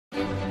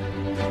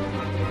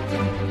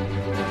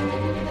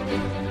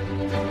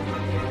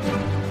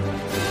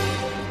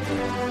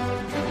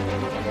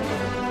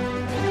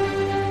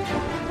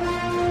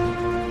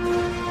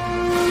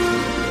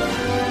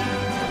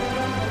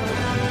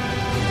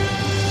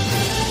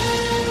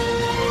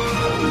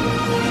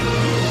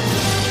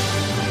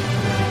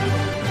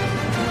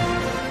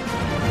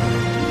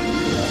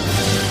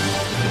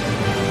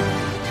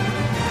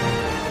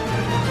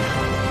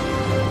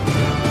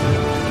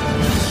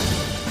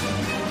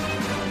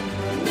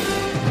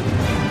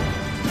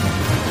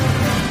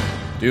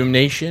Doom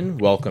Nation,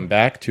 welcome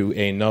back to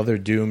another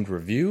Doomed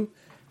review.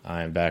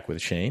 I'm back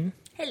with Shane.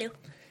 Hello.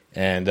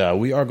 And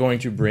we are going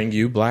to bring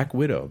you Black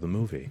Widow, the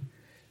movie,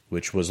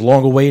 which was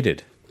long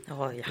awaited.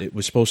 Oh, yeah. It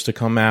was supposed to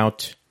come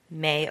out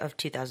May of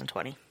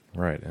 2020.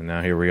 Right, and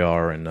now here we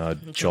are in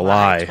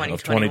July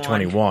of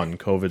 2021.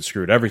 COVID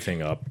screwed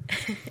everything up.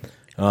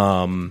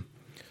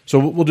 So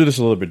we'll do this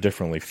a little bit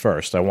differently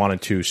first. I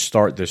wanted to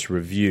start this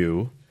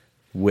review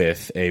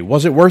with a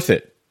was it worth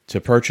it to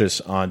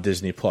purchase on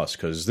Disney Plus?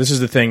 Because this is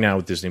the thing now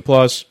with Disney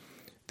Plus.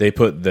 They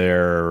put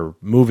their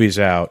movies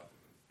out,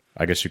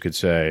 I guess you could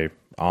say,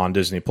 on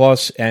Disney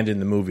Plus and in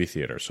the movie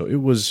theater. So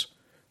it was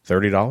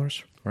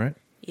 $30, right?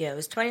 Yeah, it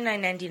was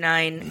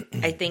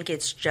 $29.99. I think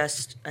it's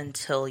just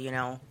until,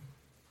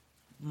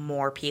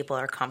 more people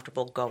are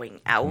comfortable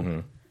going out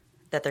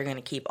that they're going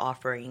to keep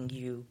offering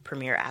you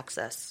premiere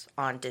access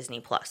on Disney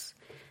Plus.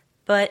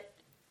 But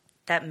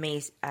that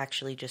may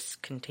actually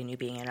just continue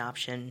being an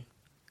option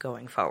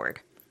going forward.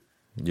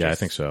 Yeah, I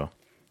think so.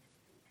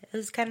 It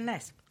was kind of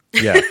nice.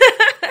 Yeah.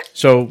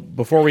 So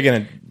before we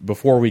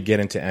get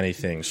into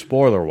anything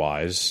spoiler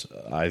wise,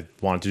 I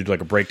wanted to do like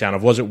a breakdown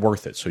of was it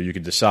worth it, so you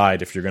could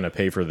decide if you're going to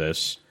pay for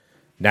this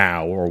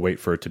now or wait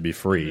for it to be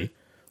free,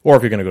 or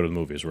if you're going to go to the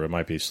movies where it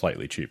might be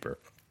slightly cheaper.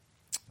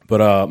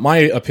 But my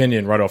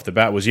opinion right off the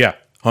bat was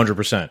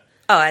 100%.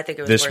 Oh, I think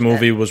it was. This worth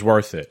movie it. was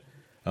worth it.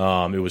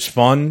 It was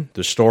fun.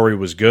 The story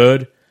was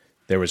good.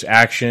 There was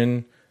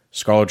action.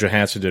 Scarlett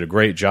Johansson did a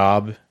great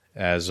job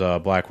as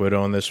Black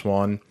Widow in this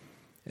one.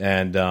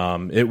 And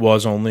it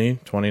was only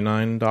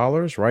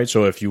 $29, right?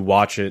 So if you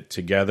watch it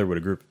together with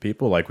a group of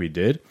people like we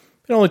did,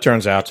 it only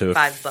turns out to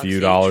a few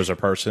dollars a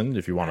person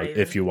if you want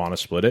to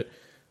split it.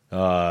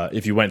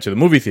 If you went to the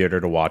movie theater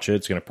to watch it,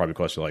 it's going to probably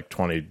cost you like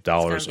 $20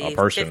 a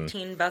person.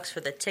 $15 for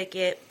the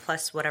ticket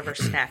plus whatever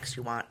snacks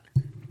you want.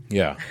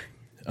 Yeah.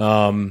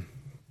 And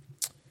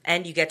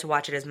you get to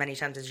watch it as many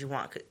times as you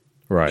want.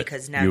 Right.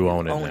 Because now you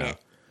own it.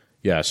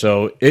 Yeah,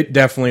 so it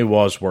definitely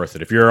was worth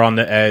it. If you're on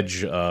the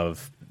edge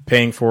of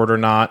paying for it or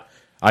not,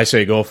 I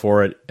say go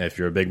for it. If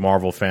you're a big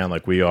Marvel fan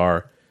like we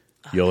are,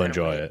 you'll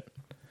enjoy it.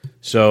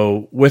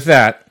 So with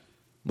that,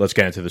 let's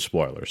get into the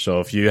spoilers. So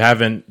if you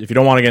don't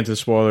want to get into the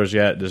spoilers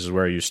yet, this is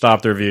where you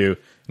stop the review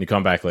and you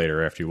come back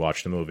later after you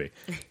watch the movie.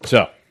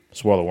 So,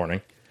 spoiler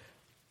warning.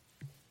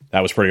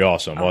 That was pretty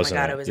awesome, wasn't it?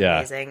 Oh my God, it was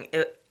amazing.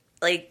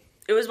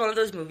 It was one of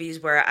those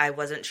movies where I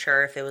wasn't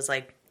sure if it was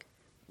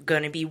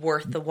going to be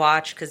worth the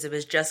watch because it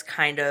was just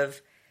kind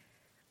of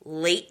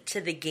late to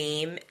the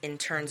game in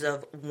terms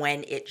of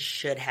when it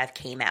should have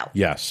came out.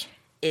 Yes.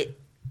 It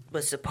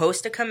was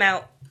supposed to come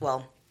out,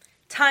 well,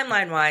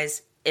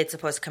 timeline-wise, it's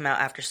supposed to come out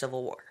after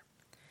Civil War.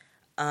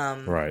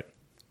 Right.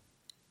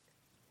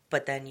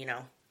 But then,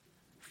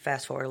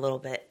 fast forward a little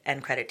bit,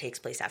 end credit takes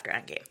place after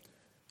Endgame.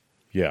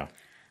 Yeah.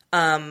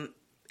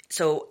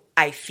 So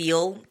I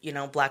feel,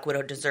 Black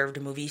Widow deserved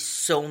a movie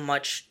so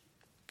much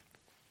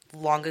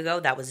long ago.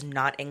 That was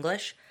not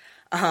English.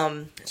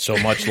 So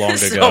much long ago.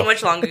 So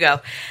much long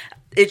ago.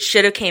 It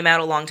should have came out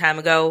a long time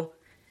ago.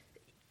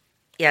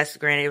 Yes,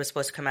 granted, it was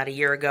supposed to come out a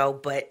year ago,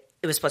 but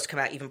it was supposed to come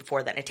out even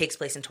before then. It takes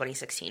place in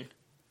 2016.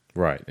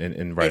 Right, in the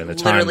timeline.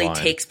 It literally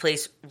takes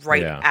place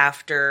right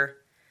after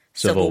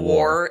Civil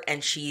War,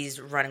 and she's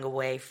running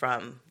away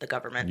from the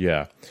government.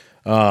 Yeah.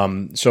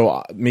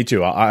 So me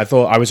too. I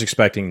thought I was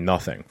expecting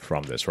nothing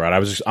from this, right? I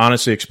was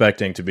honestly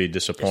expecting to be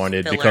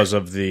disappointed because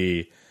of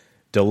the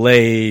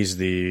delays,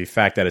 the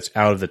fact that it's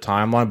out of the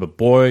timeline, but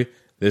boy,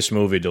 this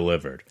movie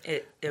delivered.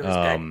 It was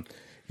good.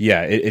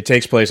 Yeah, it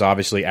takes place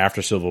obviously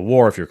after Civil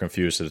War. If you're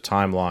confused to the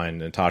timeline,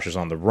 Natasha's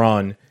on the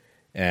run,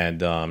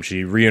 and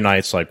she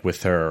reunites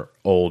with her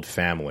old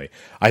family.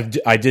 I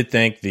did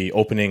think the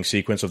opening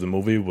sequence of the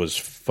movie was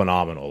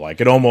phenomenal.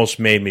 It almost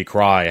made me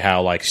cry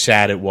how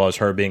sad it was,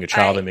 her being a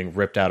child and being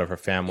ripped out of her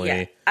family.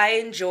 Yeah, I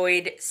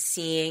enjoyed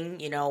seeing,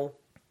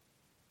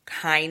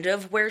 kind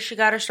of where she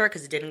got her start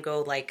because it didn't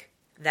go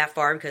that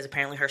far because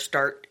apparently her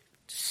start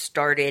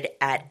started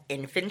at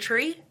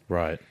infantry.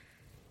 Right.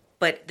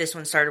 But this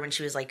one started when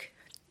she was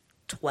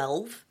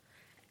 12.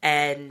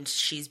 And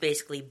she's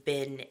basically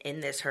been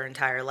in this her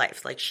entire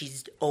life.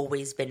 She's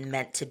always been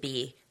meant to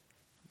be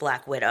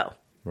Black Widow.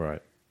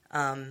 Right.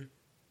 My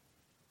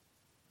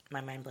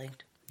mind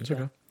blanked. It's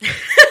okay.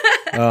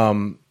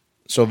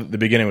 So the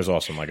beginning was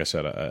awesome. Like I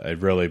said, it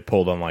really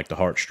pulled on the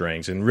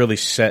heartstrings and really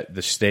set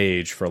the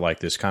stage for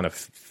this kind of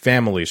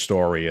family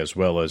story as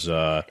well as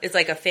it's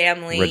a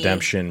family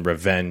redemption,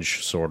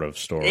 revenge sort of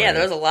story. Yeah,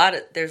 there's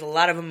a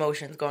lot of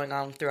emotions going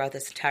on throughout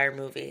this entire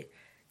movie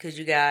because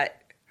you got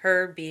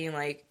her being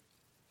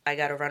I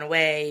gotta run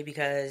away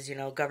because,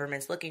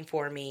 government's looking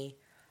for me.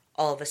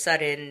 All of a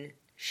sudden,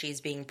 she's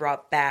being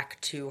brought back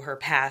to her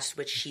past,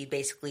 which she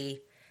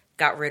basically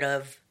got rid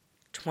of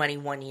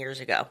 21 years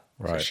ago.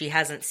 Right. So she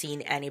hasn't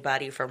seen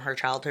anybody from her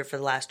childhood for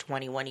the last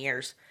 21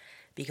 years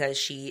because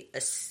she,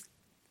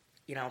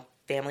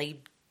 family,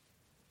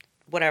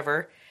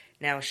 whatever.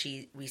 Now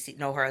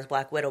know her as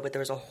Black Widow, but there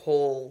was a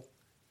whole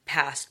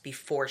past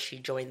before she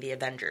joined the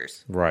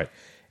Avengers. Right.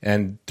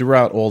 And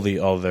throughout all the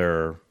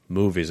other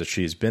movies that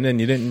she's been in,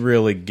 you didn't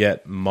really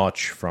get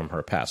much from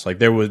her past. Like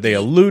they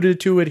alluded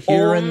to it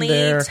here and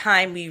there. Only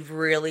time we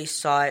really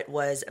saw it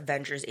was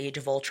Avengers: Age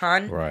of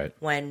Ultron, Right?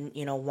 When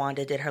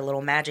Wanda did her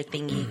little magic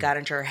thingy, got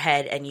into her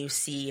head, and you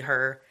see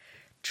her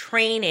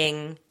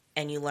training,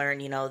 and you learn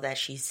that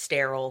she's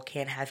sterile,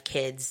 can't have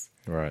kids,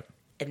 Right.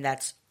 and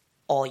that's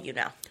all you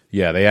know.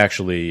 Yeah, they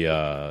actually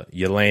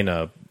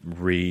Yelena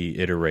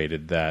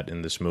reiterated that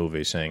in this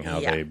movie, saying how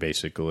they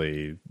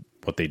basically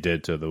what they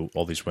did to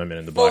all these women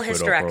in the Full Black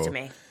Widow.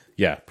 hysterectomy.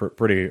 Yeah,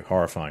 pretty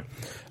horrifying.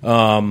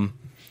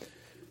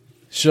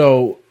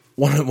 So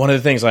one of the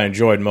things I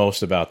enjoyed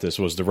most about this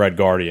was the Red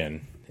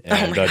Guardian,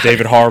 and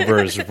David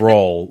Harbour's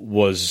role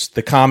was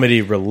the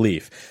comedy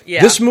relief.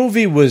 Yeah. This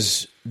movie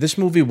was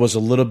a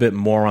little bit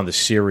more on the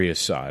serious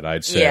side,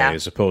 I'd say,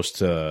 as opposed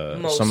to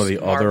some of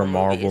the other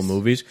Marvel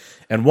movies.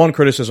 And one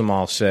criticism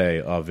I'll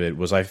say of it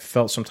was I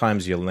felt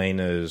sometimes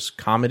Yelena's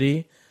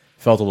comedy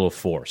felt a little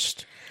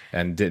forced.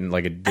 And I didn't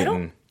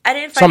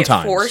find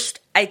it forced.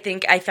 I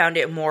think I found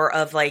it more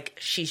of like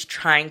she's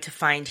trying to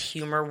find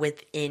humor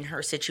within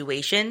her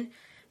situation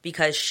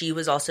because she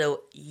was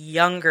also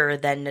younger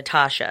than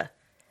Natasha.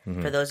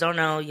 Mm-hmm. For those who don't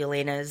know,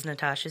 Yelena is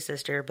Natasha's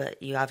sister,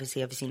 but you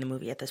obviously have seen the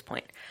movie at this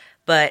point.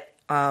 But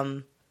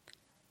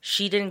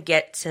she didn't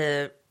get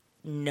to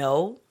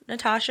know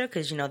Natasha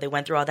because, they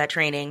went through all that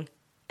training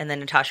and then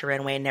Natasha ran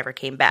away and never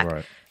came back.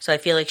 Right. So I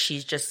feel like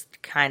she's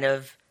just kind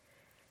of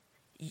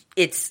 –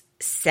 it's –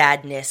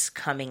 sadness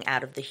coming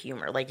out of the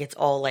humor. Like it's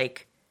all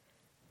like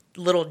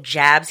little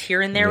jabs here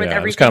and there with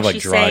everything it's kind of like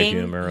she's dry saying.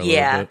 Humor a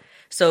little bit.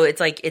 So it's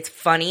like it's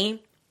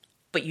funny,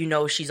 but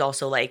she's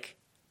also like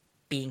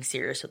being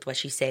serious with what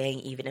she's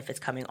saying, even if it's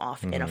coming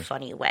off in a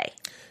funny way.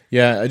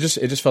 Yeah, it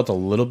just felt a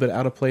little bit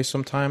out of place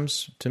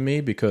sometimes to me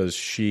because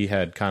she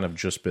had kind of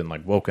just been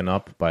like woken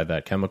up by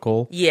that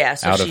chemical. Yeah,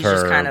 so out she's of her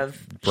just kind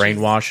of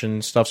brainwash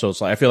and stuff. So it's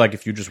like I feel like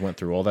if you just went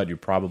through all that, you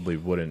probably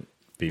wouldn't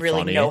really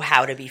funny. Know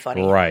how to be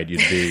funny. Right, you'd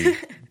be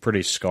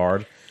pretty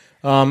scarred.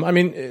 I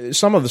mean,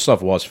 some of the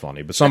stuff was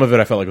funny, but some of it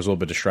I felt like was a little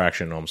bit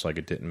distraction, almost like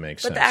it didn't make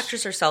sense. But the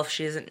actress herself,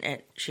 she isn't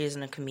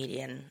a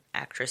comedian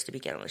actress to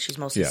begin with. She's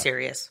mostly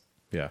serious.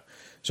 Yeah.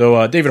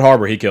 So David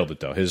Harbour, he killed it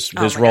though. His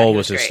role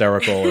was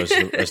hysterical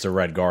as the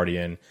Red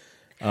Guardian.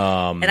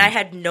 And I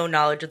had no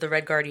knowledge of the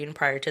Red Guardian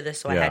prior to this,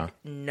 so I had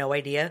no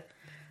idea.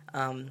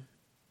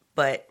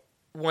 But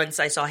once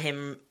I saw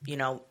him,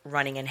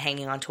 running and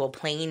hanging onto a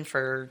plane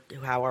for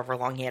however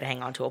long he had to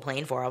hang onto a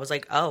plane for, I was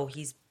like, oh,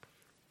 he's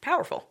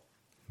powerful.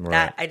 Right.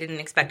 That I didn't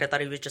expect. I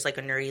thought he was just like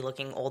a nerdy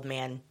looking old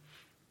man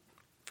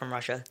from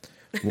Russia.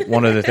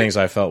 One of the things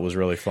I felt was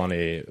really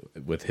funny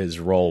with his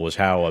role was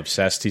how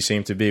obsessed he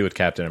seemed to be with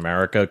Captain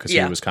America because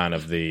he was kind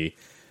of the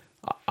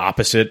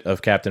opposite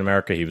of Captain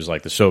America. He was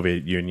like the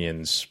Soviet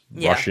Union's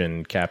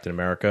Russian Captain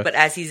America. But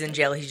as he's in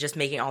jail, he's just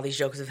making all these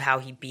jokes of how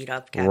he beat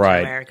up Captain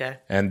America.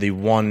 And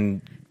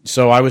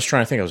so I was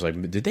trying to think, I was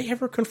like, did they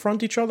ever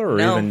confront each other or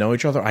even know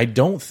each other? I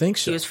don't think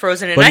so. He was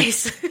frozen in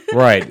ice.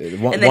 Right.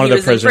 One of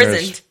the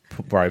prisoners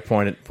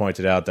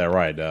pointed out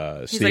that,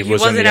 he's Steve like, he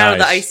wasn't out of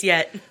the ice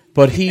yet.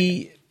 But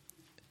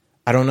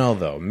I don't know,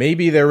 though.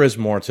 Maybe there is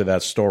more to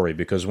that story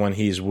because when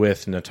he's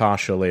with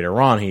Natasha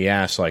later on, he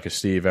asks, like, if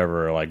Steve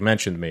ever, like,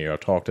 mentioned me or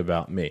talked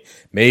about me.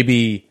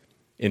 Maybe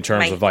in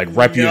terms of, like,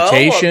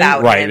 reputation.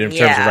 Right, in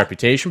terms of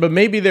reputation. But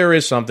maybe there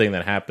is something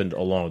that happened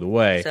along the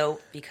way. So,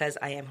 because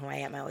I am who I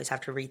am, I always have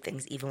to read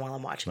things even while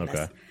I'm watching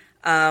this.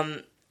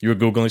 You were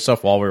Googling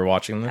stuff while we were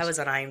watching this? I was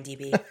on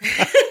IMDb.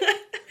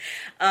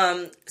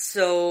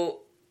 So,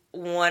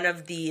 one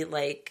of the,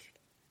 like,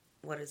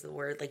 what is the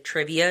word? Like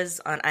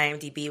trivias on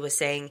IMDb was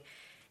saying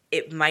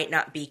it might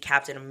not be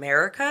Captain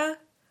America,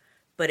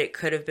 but it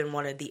could have been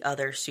one of the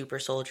other super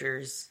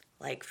soldiers,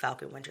 like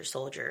Falcon Winter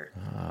Soldier.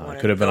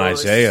 Could have been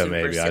Isaiah,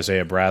 maybe.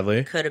 Isaiah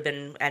Bradley. Could have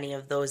been any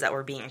of those that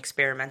were being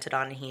experimented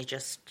on, and he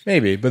just...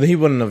 Maybe, but he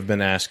wouldn't have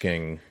been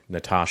asking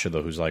Natasha,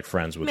 though, who's like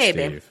friends with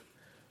Steve.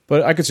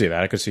 But I could see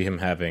that. I could see him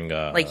having...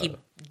 like he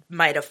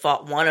might have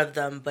fought one of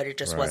them, but it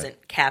just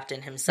wasn't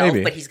Captain himself.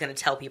 Maybe. But he's going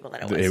to tell people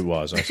that it was. It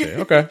was, I see.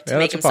 Okay. To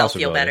make himself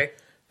feel better.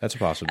 That's a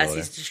possibility. As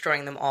he's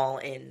destroying them all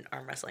in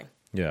arm wrestling.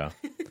 Yeah.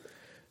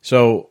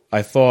 So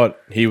I thought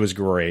he was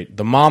great.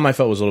 The mom I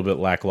felt was a little bit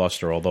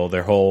lackluster, although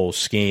their whole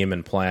scheme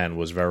and plan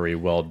was very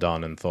well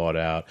done and thought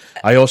out.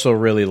 I also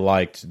really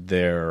liked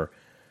their...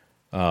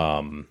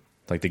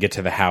 like they get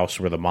to the house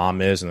where the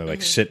mom is and they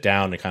like sit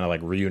down and kind of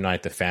like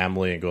reunite the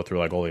family and go through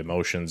like all the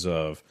emotions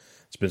of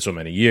it's been so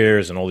many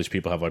years and all these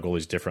people have like all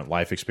these different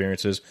life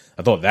experiences.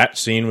 I thought that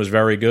scene was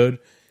very good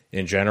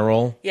in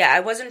general. Yeah, I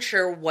wasn't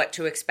sure what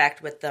to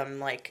expect with them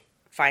like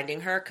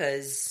finding her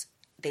because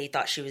they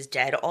thought she was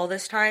dead all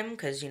this time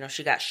because,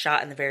 she got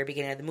shot in the very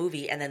beginning of the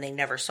movie and then they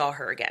never saw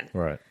her again.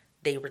 Right.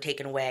 They were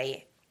taken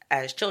away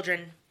as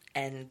children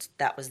and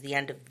that was the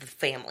end of the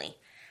family.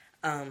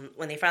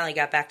 When they finally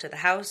got back to the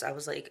house, I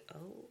was like,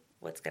 oh,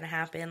 what's going to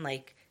happen?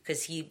 Like,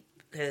 because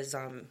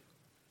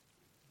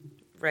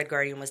Red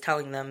Guardian was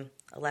telling them,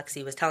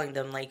 Alexei was telling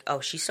them, like, oh,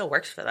 she still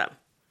works for them.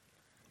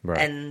 Right.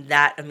 And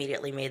that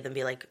immediately made them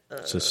be like,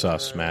 it's a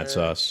sus, mad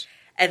sus.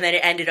 And then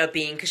it ended up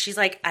being, because she's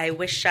like, I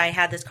wish I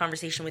had this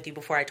conversation with you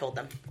before I told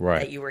them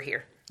that you were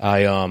here.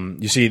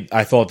 You see,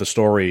 I thought the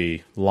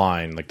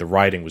storyline, like the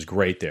writing was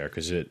great there,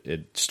 because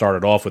it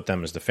started off with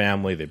them as the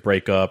family, they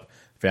break up,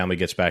 family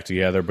gets back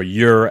together, but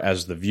you're,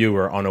 as the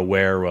viewer,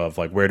 unaware of,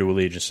 like, where do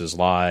allegiances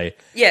lie?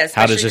 Yeah,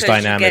 how does this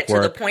dynamic you get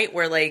work? to the point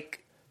where, like,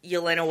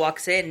 Yelena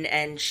walks in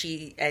and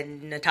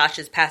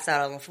Natasha's passed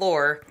out on the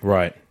floor.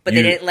 Right. But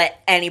they didn't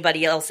let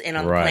anybody else in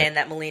on the plan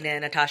that Melina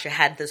and Natasha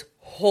had this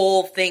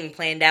whole thing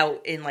planned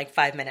out in like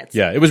 5 minutes.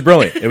 Yeah, it was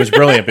brilliant. It was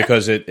brilliant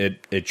because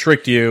it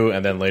tricked you,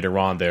 and then later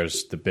on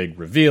there's the big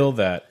reveal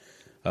that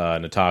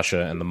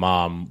Natasha and the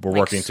mom were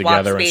working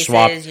together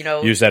faces,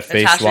 and use that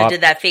face Natasha swap.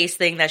 did that face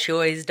thing that she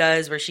always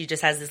does where she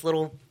just has this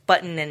little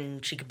button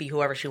and she could be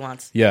whoever she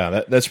wants.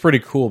 Yeah, that's pretty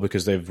cool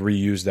because they've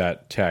reused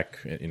that tech,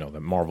 the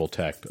Marvel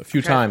tech, a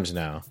few times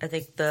now. I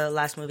think the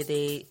last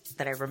movie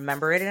that I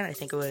remember it in, I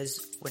think it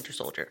was Winter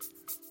Soldier.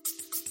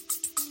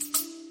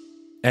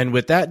 And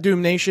with that,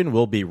 Doom Nation,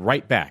 we'll be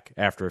right back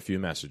after a few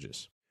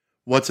messages.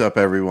 What's up,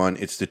 everyone?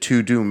 It's the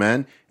Two Doom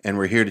Men, and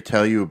we're here to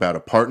tell you about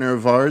a partner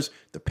of ours,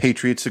 the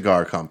Patriot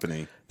Cigar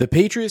Company. The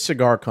Patriot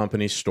Cigar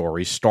Company's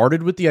story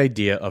started with the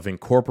idea of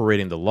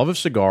incorporating the love of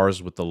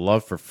cigars with the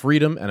love for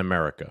freedom and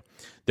America.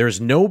 There is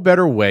no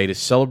better way to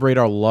celebrate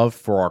our love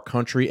for our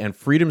country and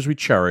freedoms we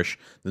cherish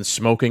than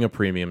smoking a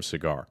premium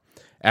cigar.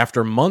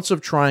 After months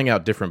of trying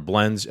out different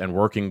blends and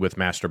working with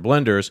master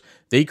blenders,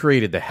 they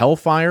created the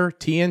Hellfire,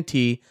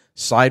 TNT,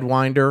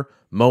 Sidewinder,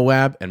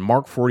 Moab, and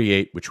Mark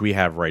 48, which we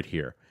have right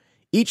here.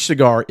 Each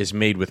cigar is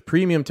made with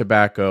premium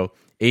tobacco,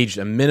 aged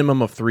a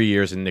minimum of 3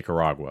 years in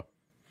Nicaragua.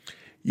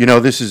 You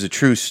know, this is a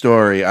true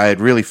story. I had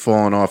really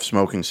fallen off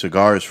smoking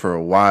cigars for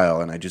a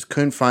while, and I just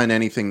couldn't find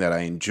anything that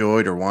I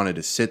enjoyed or wanted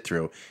to sit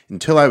through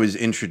until I was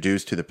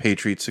introduced to the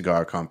Patriot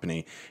Cigar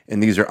Company,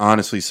 and these are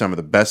honestly some of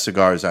the best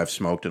cigars I've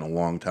smoked in a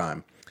long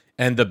time.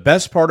 And the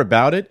best part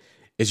about it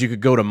is you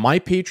could go to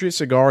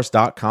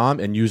mypatriotcigars.com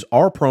and use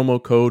our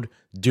promo code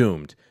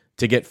DOOMED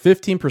to get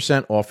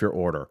 15% off your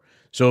order.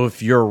 So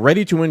if you're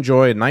ready to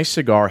enjoy a nice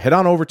cigar, head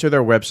on over to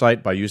their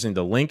website by using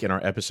the link in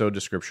our episode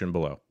description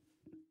below.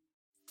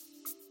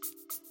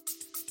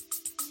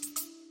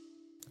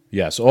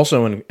 Yes,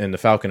 also in the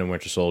Falcon and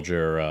Winter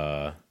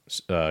Soldier,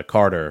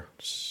 Carter.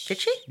 Did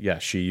she? Yeah,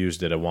 she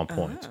used it at one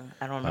point.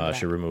 I don't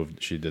remember.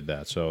 She did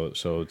that. So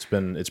it's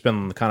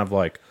been kind of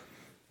like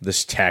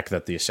this tech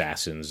that the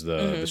assassins,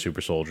 the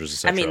super soldiers,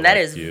 etc. I mean, that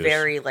is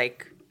very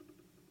like,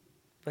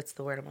 what's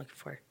the word I'm looking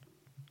for?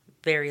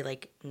 Very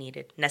like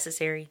needed,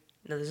 necessary.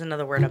 No, there's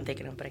another word I'm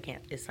thinking of, but I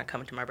can't. It's not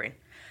coming to my brain.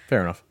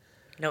 Fair enough.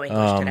 No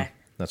English today.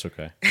 That's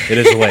okay. It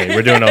is late.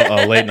 We're doing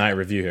a late night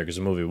review here because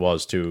the movie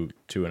was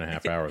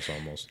 2.5 hours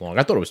almost long.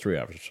 I thought it was 3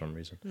 hours for some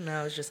reason.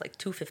 No, it was just like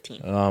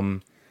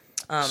 2:15.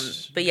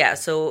 But yeah,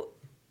 so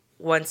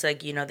once they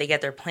get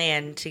their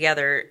plan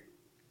together,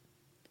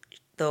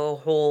 the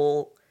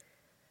whole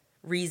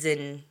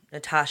reason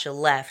Natasha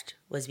left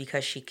was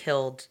because she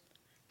killed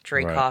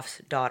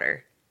Dreykov's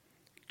daughter,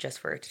 just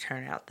for it to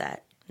turn out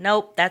that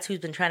nope, that's who's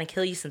been trying to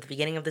kill you since the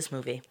beginning of this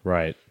movie.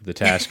 Right, the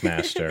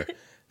Taskmaster.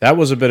 That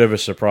was a bit of a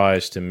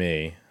surprise to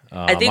me.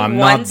 I'm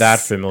not that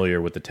familiar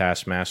with the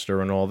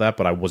Taskmaster and all that,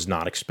 but I was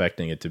not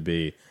expecting it to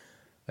be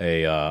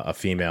a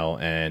female,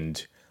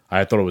 and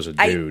I thought it was a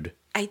dude.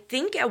 I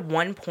think at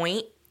one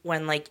point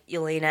when like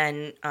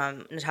Yelena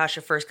and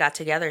Natasha first got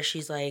together,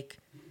 she's like,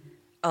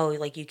 "Oh,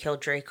 like you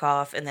killed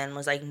Dreykov," and then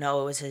was like,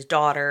 "No, it was his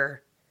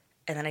daughter."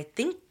 And then I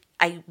think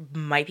I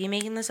might be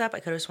making this up. I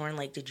could have sworn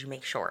like, "Did you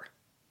make sure?"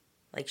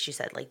 Like she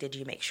said, like, "Did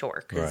you make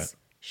sure?" Because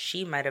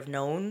she might have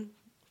known.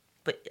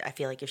 But I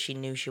feel like if she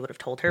knew, she would have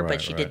told her.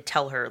 But she did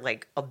tell her,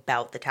 like,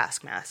 about the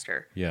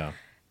Taskmaster. Yeah.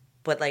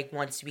 But, like,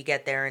 once we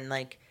get there and,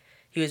 like,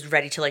 he was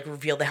ready to, like,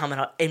 reveal the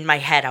helmet, in my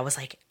head, I was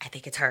like, I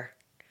think it's her.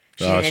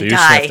 She didn't so you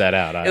die. sniffed that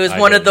out. It was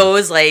one of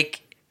those,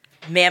 like,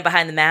 man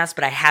behind the mask,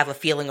 but I have a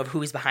feeling of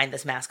who's behind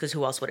this mask, because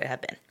who else would it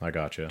have been? I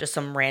gotcha. Just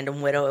some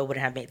random widow, it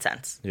wouldn't have made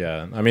sense.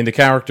 Yeah. I mean, the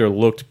character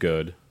looked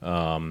good,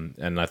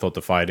 and I thought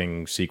the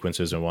fighting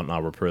sequences and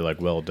whatnot were pretty,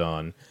 like, well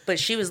done. But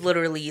she was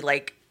literally,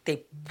 like,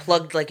 they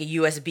plugged like a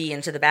USB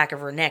into the back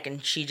of her neck,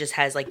 and she just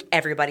has like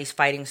everybody's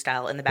fighting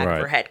style in the back of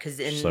her head. Because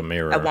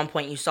at one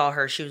point you saw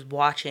her, she was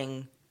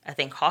watching, I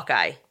think,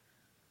 Hawkeye,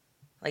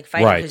 like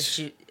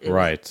fighting.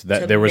 Right.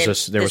 There was a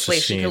scene.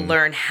 She could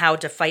learn how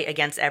to fight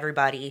against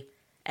everybody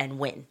and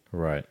win.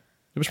 Right.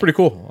 It was pretty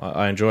cool.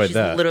 I enjoyed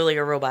that. She's literally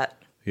a robot.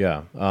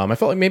 Yeah. I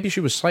felt like maybe she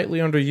was slightly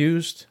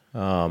underused.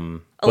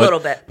 A little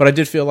bit. But I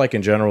did feel like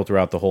in general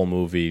throughout the whole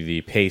movie,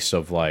 the pace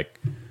of like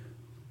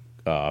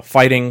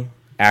fighting,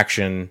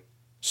 action,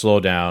 slow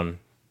down,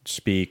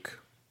 speak,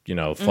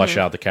 flesh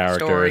out the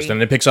characters. Story.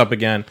 Then it picks up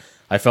again.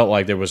 I felt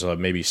like there was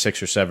maybe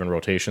 6 or 7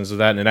 rotations of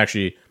that, and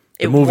the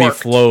it movie worked.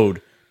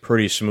 flowed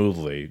pretty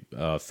smoothly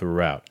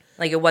throughout.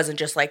 Like, it wasn't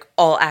just like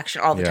all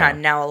action all the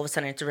time. Now all of a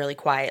sudden it's really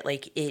quiet.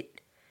 Like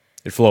it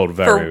flowed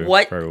very for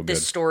what very good.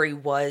 this story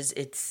was.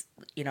 It's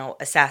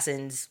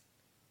assassins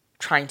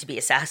trying to be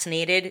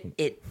assassinated.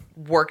 It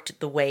worked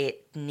the way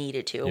it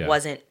needed to. It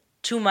wasn't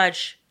too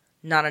much,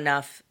 not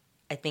enough.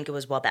 I think it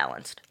was well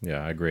balanced.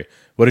 Yeah, I agree.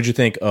 What did you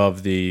think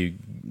of the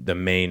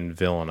main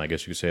villain, I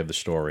guess you could say, of the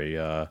story?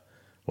 What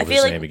was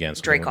his name again?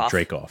 Dreykov.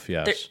 Dreykov,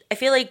 yes. I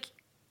feel like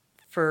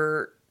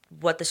for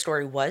what the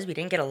story was, we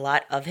didn't get a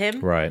lot of him.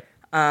 Right.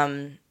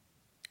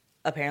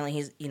 Apparently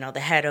he's, the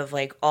head of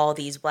like all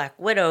these Black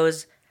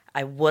Widows.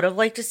 I would have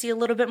liked to see a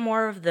little bit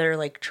more of their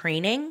like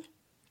training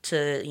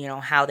to,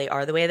 how they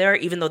are the way they are,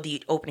 even though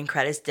the opening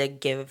credits did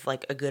give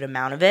like a good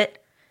amount of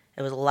it.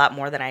 It was a lot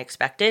more than I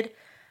expected.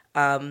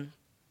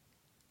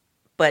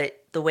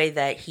 But the way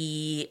that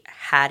he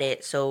had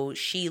it, so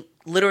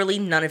literally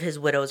none of his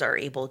widows are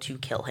able to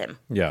kill him.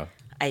 Yeah.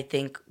 I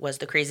think was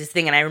the craziest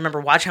thing. And I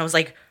remember watching, I was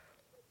like,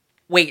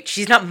 wait,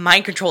 she's not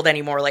mind controlled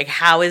anymore. Like,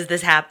 how is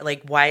this happen?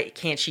 Like, why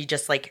can't she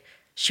just like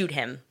shoot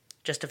him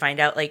just to find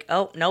out like,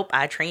 oh, nope,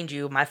 I trained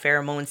you. My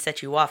pheromones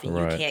set you off and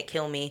you can't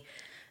kill me.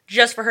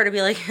 Just for her to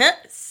be like,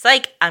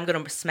 psych, I'm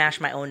going to smash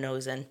my own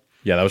nose in.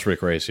 Yeah, that was pretty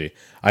crazy.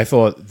 I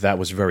thought that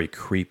was very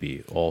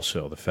creepy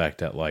also, the fact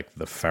that like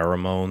the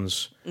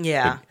pheromones.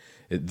 Yeah.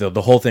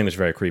 The whole thing was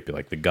very creepy.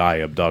 Like the guy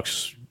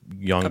abducts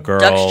young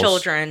girls.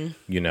 Children.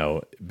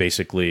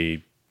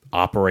 Basically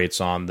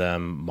operates on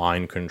them,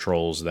 mind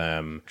controls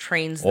them,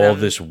 trains all them.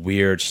 this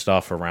weird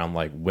stuff around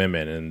like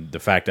women, and the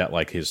fact that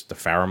like the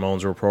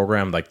pheromones were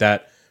programmed, like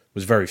that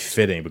was very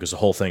fitting because the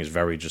whole thing is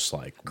very just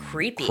like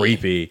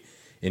creepy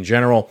in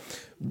general.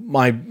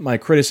 My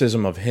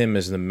criticism of him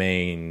as the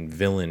main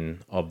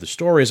villain of the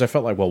story is I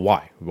felt like, well,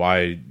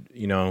 why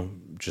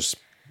just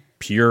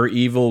pure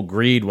evil,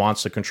 greed,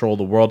 wants to control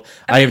the world.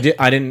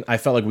 I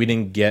felt like we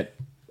didn't get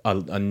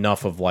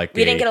enough of like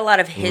we didn't get a lot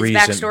of his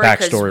backstory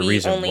because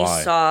we only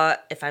saw,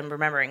 if I'm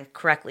remembering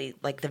correctly,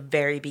 like the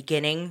very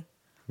beginning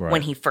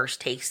when he first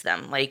takes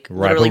them, like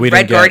literally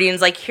Red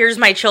Guardian's like, here's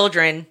my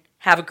children,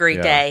 have a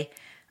great day.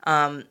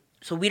 So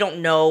we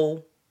don't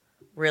know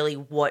really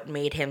what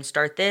made him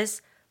start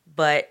this,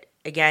 but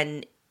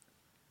again,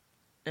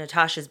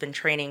 Natasha's been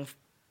training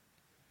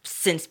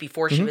since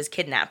before she was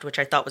kidnapped, which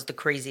I thought was the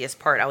craziest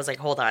part. I was like,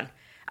 hold on,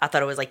 I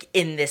thought it was like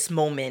in this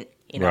moment,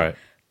 Right.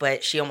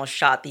 But she almost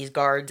shot these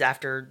guards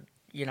after,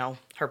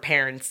 her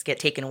parents get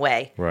taken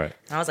away. Right.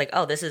 And I was like,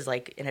 oh, this is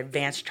like an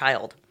advanced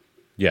child.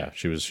 Yeah,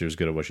 she was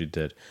good at what she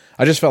did.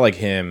 I just felt like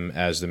him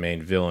as the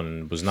main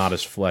villain was not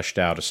as fleshed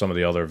out as some of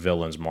the other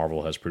villains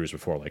Marvel has produced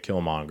before, like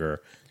Killmonger.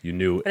 You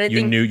knew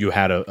you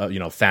had a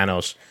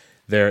Thanos.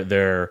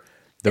 The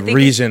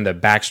reason, the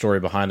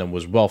backstory behind him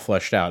was well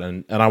fleshed out,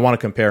 and I want to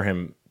compare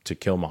him to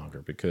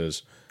Killmonger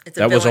because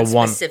that was a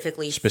one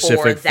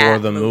specific for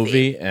the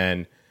movie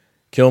and.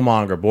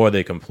 Killmonger, boy,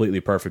 they completely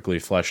perfectly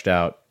fleshed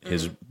out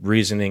his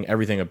reasoning,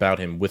 everything about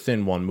him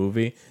within one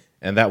movie,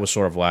 and that was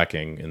sort of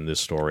lacking in this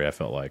story, I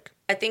felt like.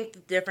 I think the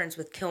difference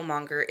with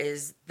Killmonger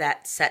is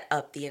that set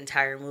up the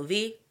entire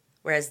movie,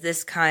 whereas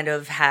this kind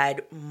of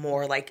had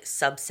more like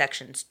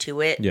subsections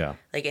to it. Yeah.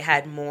 Like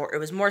it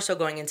was more so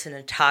going into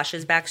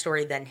Natasha's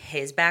backstory than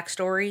his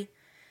backstory.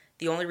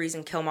 The only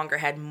reason Killmonger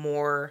had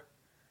more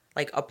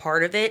like a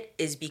part of it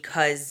is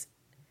because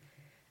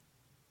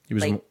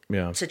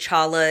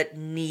T'Challa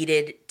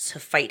needed to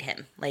fight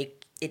him.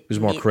 Like it was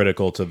more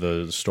critical to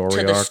the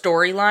story the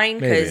storyline,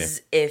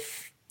 because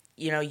if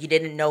you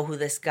didn't know who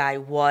this guy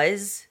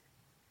was,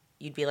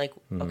 you'd be like,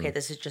 okay,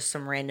 this is just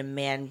some random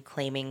man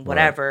claiming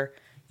whatever.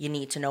 Right. You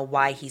need to know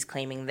why he's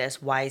claiming this.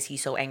 Why is he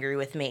so angry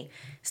with me?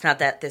 It's not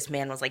that this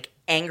man was like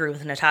angry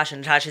with Natasha.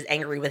 Natasha's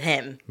angry with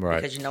him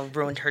because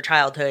ruined her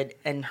childhood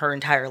and her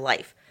entire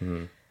life.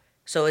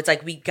 So it's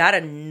like we got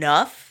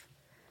enough.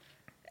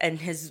 And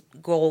his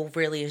goal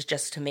really is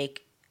just to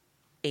make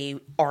a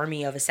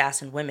army of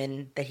assassin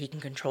women that he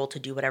can control to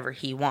do whatever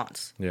he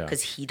wants. Yeah.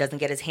 Because he doesn't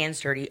get his hands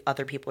dirty.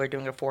 Other people are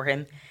doing it for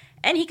him.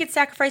 And he could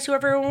sacrifice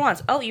whoever he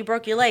wants. Oh, you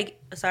broke your leg.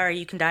 Sorry,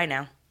 you can die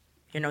now.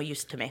 You're no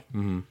use to me.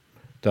 Mm-hmm.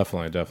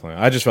 Definitely.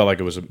 I just felt like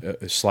it was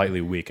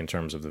slightly weak in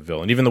terms of the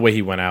villain. Even the way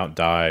he went out,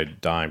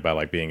 dying by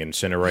like being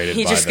incinerated.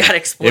 He just got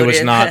exploded.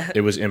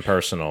 It was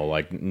impersonal.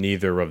 Like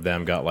neither of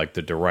them got like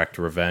the direct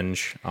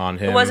revenge on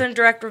him. It wasn't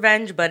direct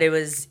revenge, but it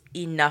was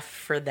enough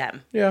for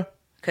them. Yeah.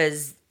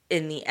 Because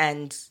in the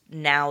end,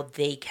 now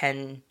they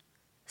can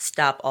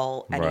stop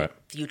any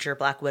future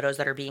Black Widows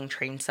that are being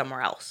trained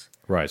somewhere else.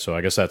 Right, so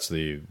I guess that's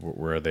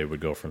where they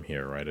would go from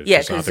here, right? Yeah,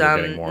 because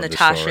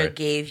Natasha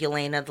gave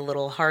Yelena the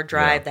little hard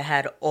drive that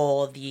had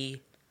all the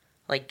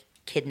like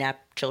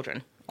kidnapped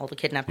children, all the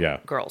kidnapped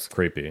girls.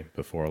 Creepy.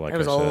 Before, like it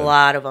was a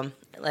lot of them.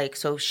 Like,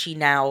 so she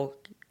now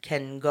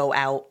can go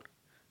out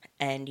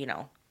and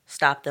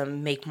stop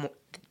them. Make more.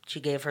 She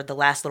gave her the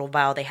last little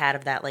vial they had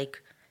of that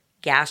like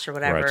gas or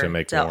whatever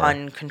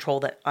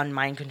to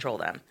unmind control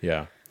them.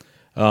 Yeah.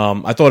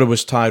 I thought it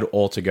was tied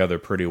all together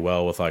pretty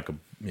well with like a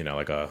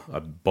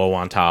bow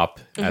on top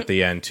at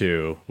the end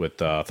too, with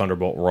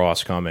Thunderbolt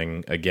Ross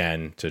coming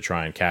again to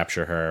try and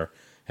capture her,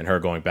 and her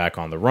going back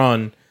on the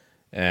run,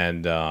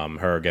 and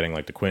her getting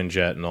like the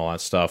Quinjet and all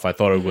that stuff. I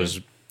thought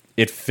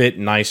it fit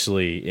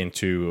nicely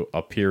into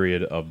a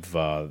period of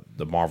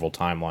the Marvel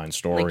timeline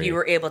story. Like you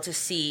were able to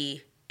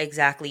see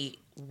exactly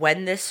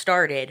when this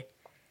started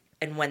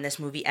and when this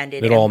movie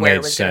ended, it and all where made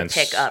it was sense.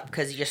 Going to pick up,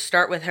 because you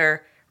start with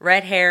her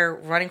red hair,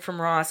 running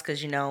from Ross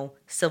because,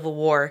 Civil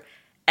War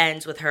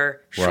ends with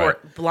her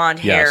short blonde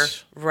hair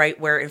right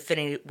where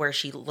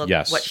she looked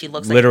what she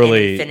looks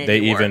literally, like in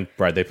they Infinity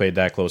War. they paid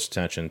that close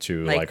attention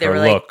to they her were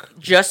look.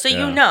 Just so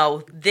you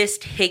know, this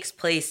takes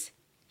place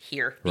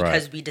here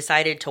because we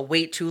decided to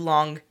wait too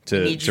long. We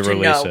need you to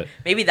know. It.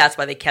 Maybe that's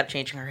why they kept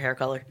changing her hair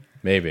color.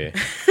 Maybe.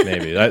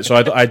 So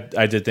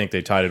I did think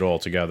they tied it all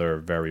together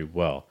very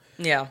well.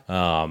 Yeah.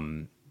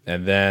 And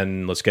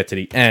then let's get to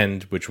the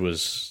end, which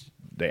was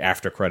the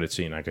after credit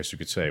scene, I guess you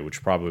could say,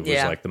 which probably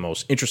was like the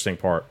most interesting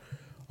part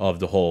of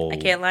the whole. I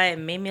can't lie, it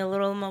made me a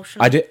little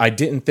emotional. I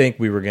didn't think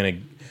we were gonna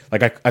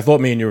I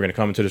thought me and you were gonna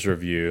come into this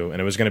review and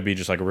it was gonna be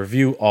just like a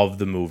review of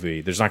the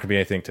movie. There's not gonna be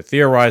anything to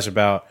theorize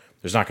about.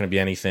 There's not going to be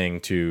anything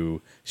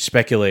to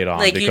speculate on.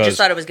 Like, because you just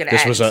thought it was going to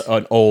end. This was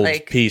an old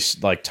piece,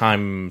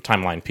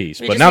 timeline piece.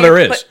 But now there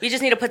is. We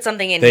just need to put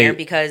something in here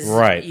because,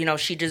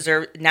 she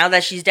deserves... Now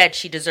that she's dead,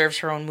 she deserves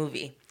her own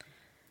movie.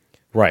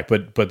 Right,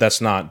 but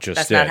that's not just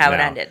That's not how it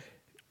ended.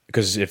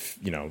 Because if,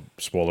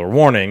 spoiler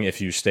warning,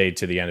 if you stayed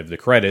to the end of the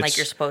credits... Like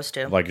you're supposed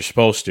to.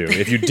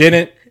 If you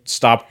didn't,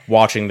 stop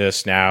watching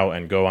this now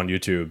and go on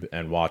YouTube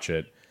and watch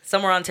it.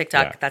 Somewhere on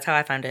TikTok. That's how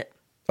I found it.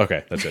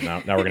 Okay, that's it.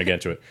 Now we're going to get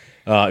into it.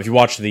 If you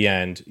watch to the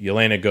end,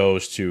 Yelena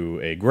goes to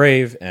a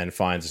grave and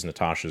finds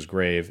Natasha's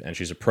grave, and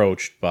she's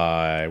approached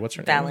by, what's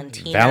her name?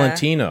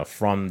 Valentina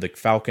from the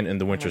Falcon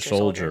and the Winter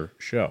Soldier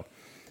show.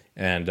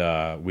 And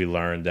we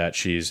learned that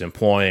she's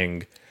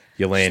employing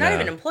Yelena. She's not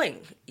even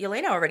employing.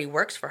 Yelena already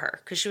works for her,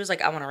 because she was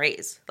like, I want to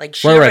raise. Like,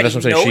 she right, already that's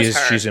what I'm saying.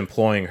 knows She's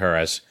employing her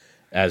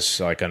as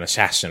like an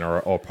assassin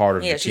or part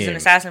of the team. Yeah, she's an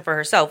assassin for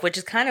herself, which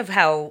is kind of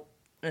how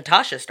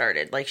Natasha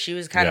started. Like, she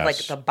was kind of like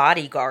the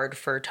bodyguard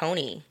for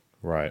Tony.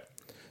 Right.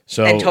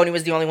 So, and Tony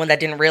was the only one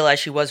that didn't realize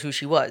she was who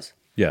she was.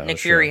 Yeah, Nick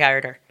Fury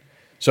hired her.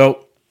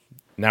 So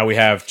now we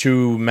have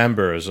two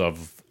members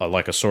of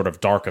a sort of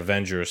Dark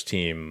Avengers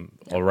team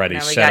already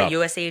set up. Now we got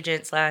U.S.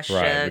 Agent /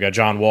 Right. We got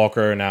John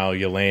Walker, now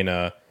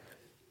Yelena.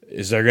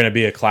 Is there going to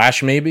be a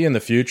clash maybe in the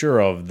future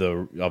of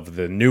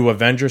the new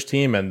Avengers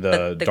team and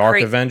the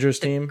Dark Avengers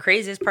team? The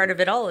craziest part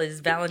of it all is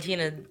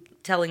Valentina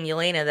telling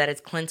Yelena that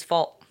it's Clint's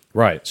fault.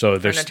 Right. So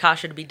there's for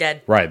Natasha to be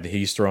dead. Right.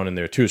 He's thrown in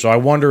there too. So I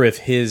wonder if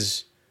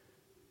his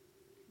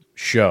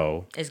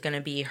show is going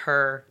to be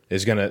her.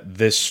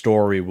 This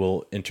story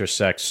will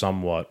intersect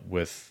somewhat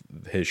with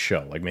his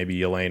show. Like maybe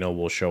Yelena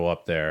will show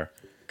up there.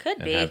 Could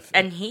be.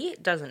 And he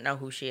doesn't know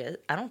who she is.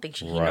 I don't think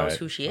he knows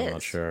who she is. I'm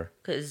not sure.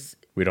 Because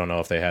we don't know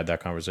if they had that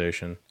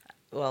conversation.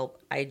 Well,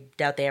 I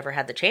doubt they ever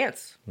had the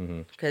chance.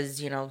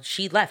 Because,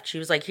 she left. She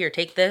was like, here,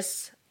 take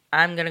this.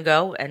 I'm going to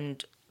go.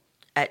 And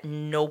at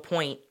no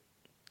point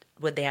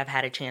would they have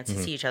had a chance to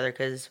see each other,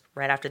 because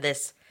right after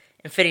this,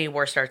 Infinity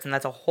War starts, and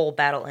that's a whole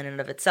battle in and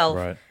of itself.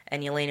 Right.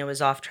 And Yelena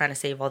was off trying to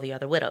save all the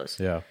other widows.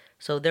 Yeah.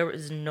 So there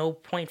was no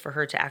point for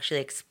her to actually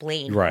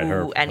explain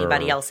who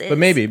anybody else is. But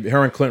maybe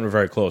her and Clint were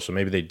very close, so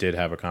maybe they did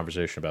have a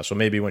conversation about it. So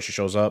maybe when she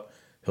shows up,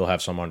 he'll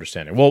have some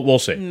understanding. We'll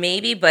see.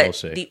 Maybe, but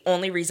the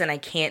only reason I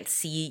can't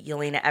see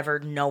Yelena ever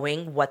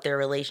knowing what their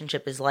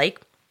relationship is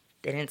like,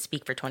 they didn't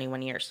speak for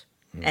 21 years.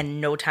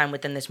 And no time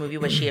within this movie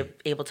was she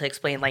able to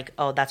explain, like,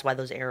 oh, that's why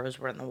those arrows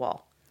were in the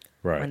wall.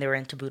 Right. When they were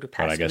into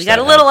Budapest. We got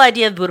a little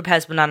idea of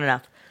Budapest, but not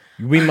enough.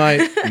 We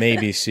might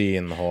maybe see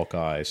in the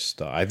Hawkeye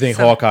stuff. I think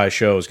Hawkeye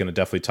show is going to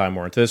definitely tie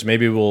more into this.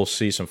 Maybe we'll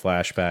see some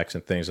flashbacks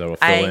and things that will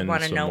fill in. I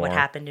want to know what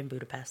happened in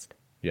Budapest.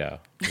 Yeah,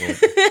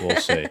 we'll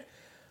see.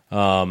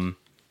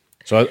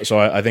 So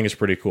I think it's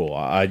pretty cool.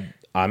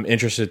 I'm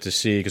interested to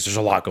see, because there's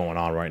a lot going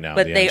on right now.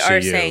 But they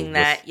are saying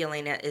that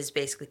Yelena is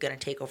basically going to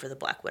take over the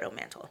Black Widow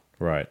mantle.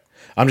 Right.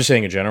 I'm just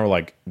saying in general,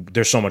 like,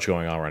 there's so much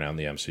going on right now in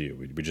the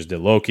MCU. We just did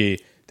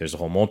Loki. There's the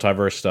whole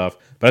multiverse stuff.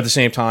 But at the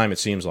same time, it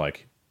seems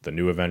like the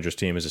new Avengers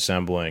team is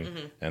assembling,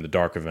 and the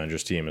Dark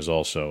Avengers team is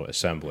also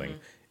assembling.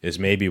 Is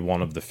maybe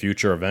one of the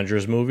future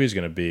Avengers movies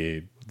going to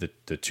be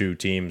the two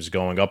teams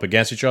going up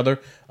against each other,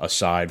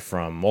 aside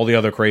from all the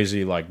other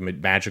crazy, like,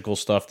 magical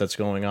stuff that's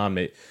going on?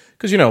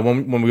 Because,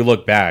 when we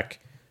look back,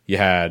 you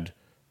had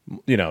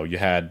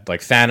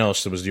like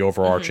Thanos. That was the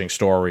overarching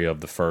story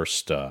of the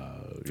first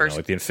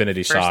like the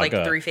Infinity Saga,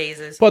 like 3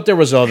 phases. But there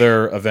was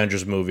other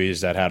Avengers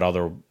movies that had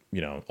other,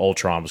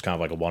 Ultron was kind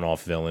of like a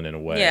one-off villain in a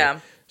way. Yeah.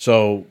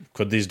 So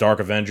could these Dark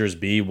Avengers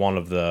be one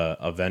of the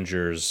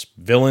Avengers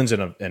villains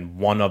in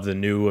one of the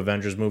new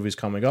Avengers movies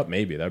coming up?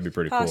 Maybe that'd be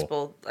pretty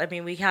possible. I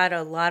mean, we had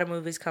a lot of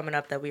movies coming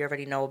up that we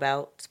already know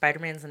about.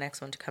 Spider-Man's the next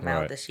one to come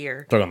out this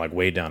year. Talking like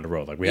way down the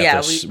road. Like we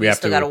have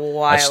to got a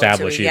while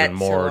establish even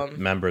more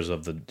members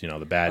of the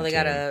the bad. Well, they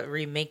got to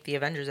remake the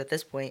Avengers at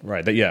this point.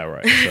 Right.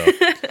 Right. So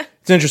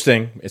it's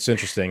interesting. It's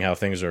interesting how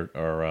things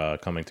are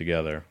coming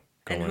together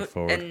going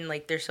forward. And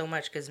like, there's so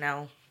much, because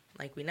now,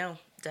 like, we know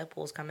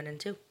Deadpool's coming in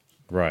too.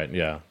 Right,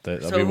 yeah.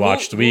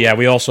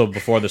 We also,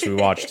 before this, we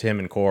watched him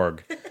and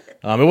Korg. It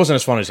wasn't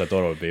as funny as I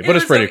thought it would be, but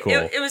it's pretty cool.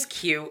 It was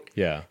cute.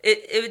 Yeah.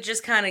 It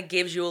just kind of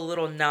gives you a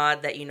little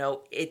nod that,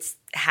 it's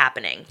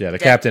happening. Yeah, the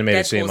captain made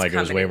it seem like it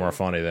was way more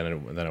funny than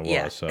it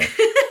was, so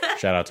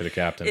shout out to the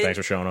captain. Thanks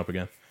for showing up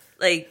again.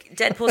 like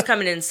Deadpool's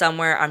coming in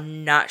somewhere.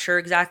 I'm not sure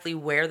exactly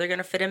where they're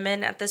gonna fit him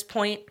in at this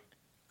point.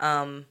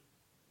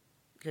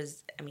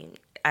 Because I mean,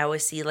 I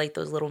always see like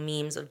those little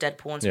memes of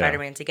Deadpool and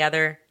Spider-Man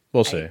together.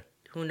 We'll see.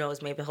 Who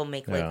knows? Maybe he'll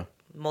make like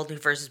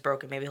Multiverse is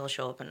broken. Maybe he'll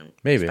show up in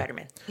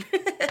Spider-Man.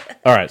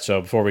 All right.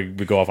 So before we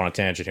go off on a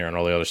tangent here and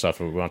all the other stuff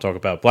we want to talk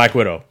about, Black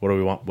Widow. What do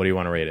we want? What do you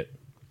want to rate it?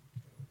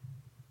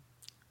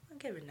 I'll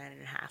give it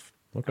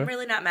 9.5. Okay. I'm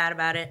really not mad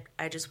about it.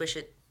 I just wish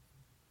it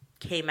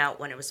came out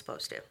when it was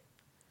supposed to.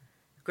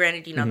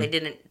 Granted, they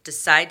didn't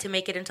decide to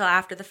make it until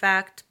after the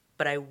fact,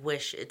 but I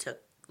wish it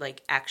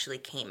actually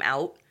came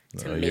out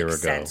to make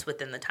sense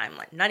within the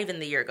timeline. Not even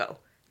the year ago.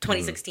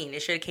 2016.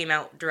 It should have came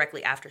out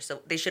directly after.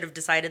 So they should have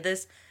decided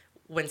this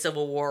when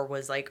Civil War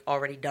was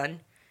already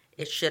done.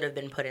 It should have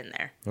been put in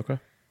there. Okay.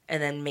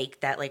 And then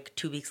make that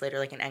 2 weeks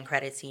later an end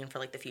credit scene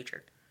for the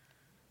future.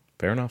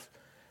 Fair enough.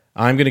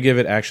 I'm going to give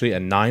it actually a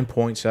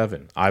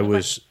 9.7. I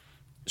was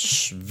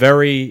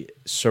very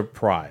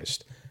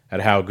surprised at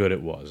how good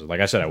it was.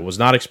 Like I said, I was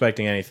not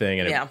expecting anything,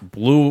 and it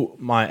blew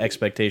my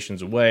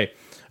expectations away.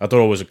 I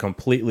thought it was a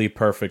completely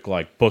perfect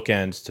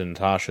bookend to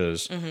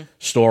Natasha's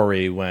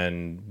story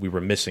when we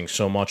were missing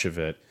so much of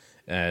it.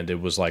 And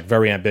it was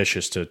very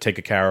ambitious to take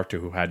a character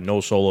who had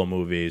no solo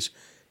movies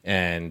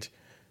and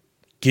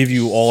give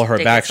you all her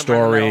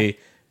backstory.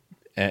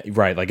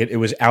 Right, it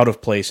was out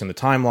of place in the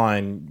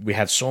timeline. We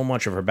had so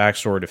much of her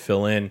backstory to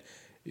fill in,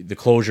 the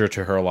closure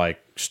to her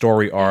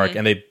story arc,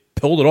 and they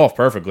pulled it off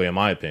perfectly, in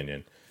my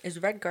opinion. Is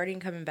Red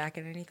Guardian coming back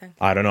in anything?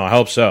 I don't know. I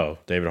hope so.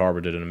 David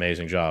Harbour did an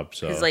amazing job.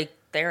 So because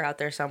they're out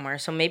there somewhere,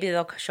 so maybe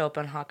they'll show up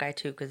on Hawkeye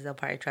too, because they'll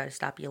probably try to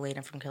stop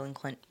Yelena from killing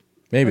Clint.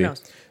 Maybe.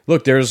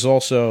 Look, there's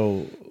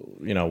also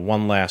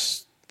one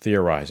last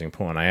theorizing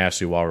point. I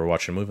asked you while we were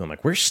watching the movie. I'm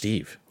like, where's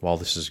Steve while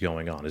this is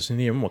going on? Isn't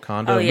he in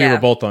Wakanda? Oh, yeah. We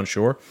were both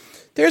unsure.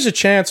 There's a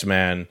chance,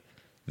 man,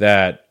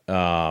 that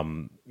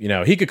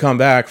he could come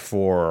back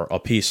for a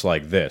piece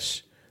like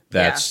this.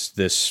 That's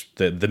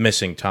the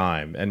missing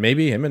time, and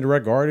maybe him and the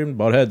Red Guardian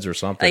butt heads or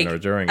something, or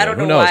during I don't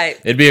know who knows? Why.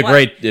 It'd be a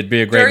great during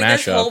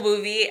mashup. This whole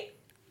movie,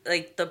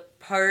 the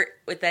part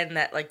within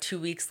that 2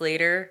 weeks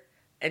later,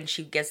 and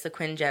she gets the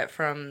Quinjet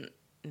from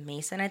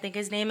Mason, I think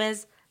his name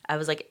is. I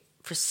was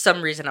for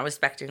some reason, I was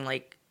expecting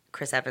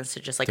Chris Evans to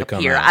just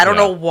appear. I don't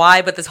know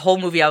why, but this whole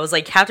movie, I was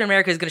Captain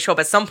America is going to show up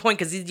at some point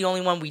because he's the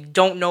only one we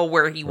don't know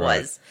where he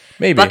was.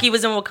 Maybe Bucky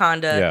was in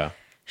Wakanda. Yeah,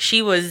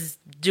 she was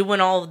doing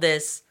all of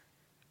this.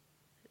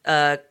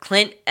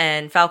 Clint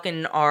and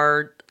Falcon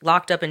are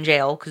locked up in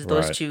jail because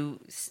those two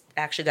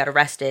actually got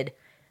arrested,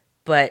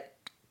 but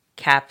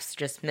Cap's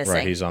just missing.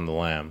 Right, he's on the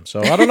lam.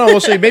 So I don't know. We'll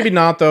see. Maybe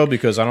not though,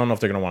 because I don't know if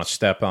they're going to want to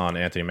step on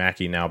Anthony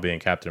Mackie now being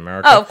Captain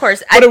America. Oh, of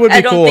course. But it would be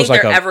I don't cool think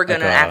as they're ever going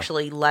to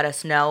actually let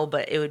us know,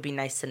 but it would be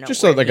nice to know.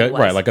 Just where he was.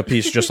 Right, like a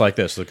piece just like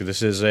this. Look,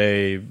 this is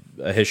a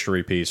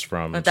history piece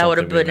from. But that would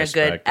have been a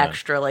good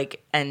extra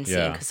end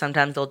scene because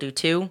sometimes they'll do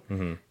two.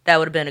 Mm-hmm. That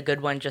would have been a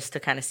good one just to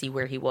kind of see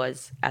where he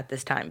was at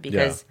this time,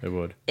 because it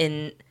would.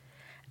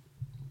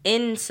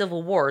 In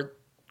Civil War,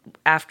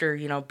 after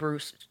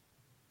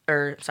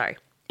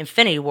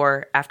Infinity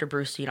War, after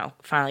Bruce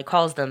finally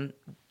calls them,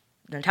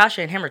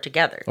 Natasha and him are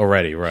together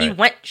already. Right. He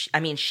went.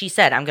 She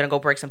said, "I'm going to go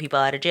break some people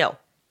out of jail."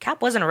 Cap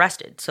wasn't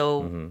arrested,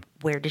 so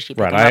where did she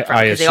pick him up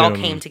from? Because they all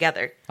came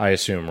together. I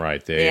assume,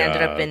 right? They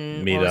ended up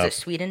in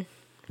Sweden.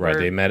 Right.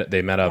 They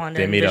met up. Wanda,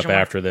 they meet up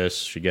after this.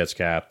 She gets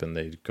Cap, and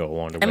they go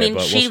along the way. I mean,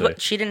 but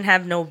she didn't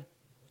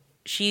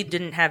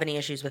have any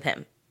issues with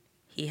him.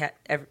 He had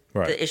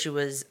the issue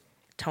was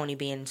Tony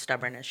being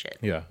stubborn as shit.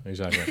 Yeah,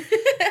 exactly.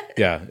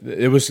 Yeah,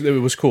 it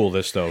was cool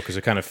this though, because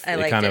it kind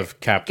of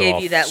capped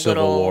off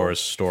Civil War's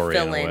story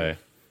in a way.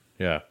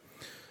 Yeah.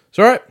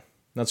 So all right,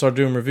 that's our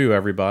Doom review,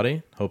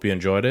 everybody. Hope you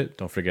enjoyed it.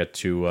 Don't forget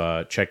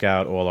to check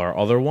out all our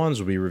other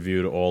ones. We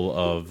reviewed all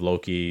of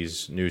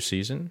Loki's new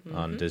season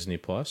on Disney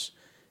Plus,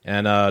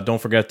 and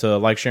don't forget to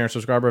like, share, and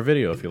subscribe our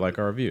video if you like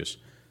our reviews.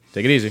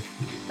 Take it easy.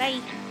 Bye.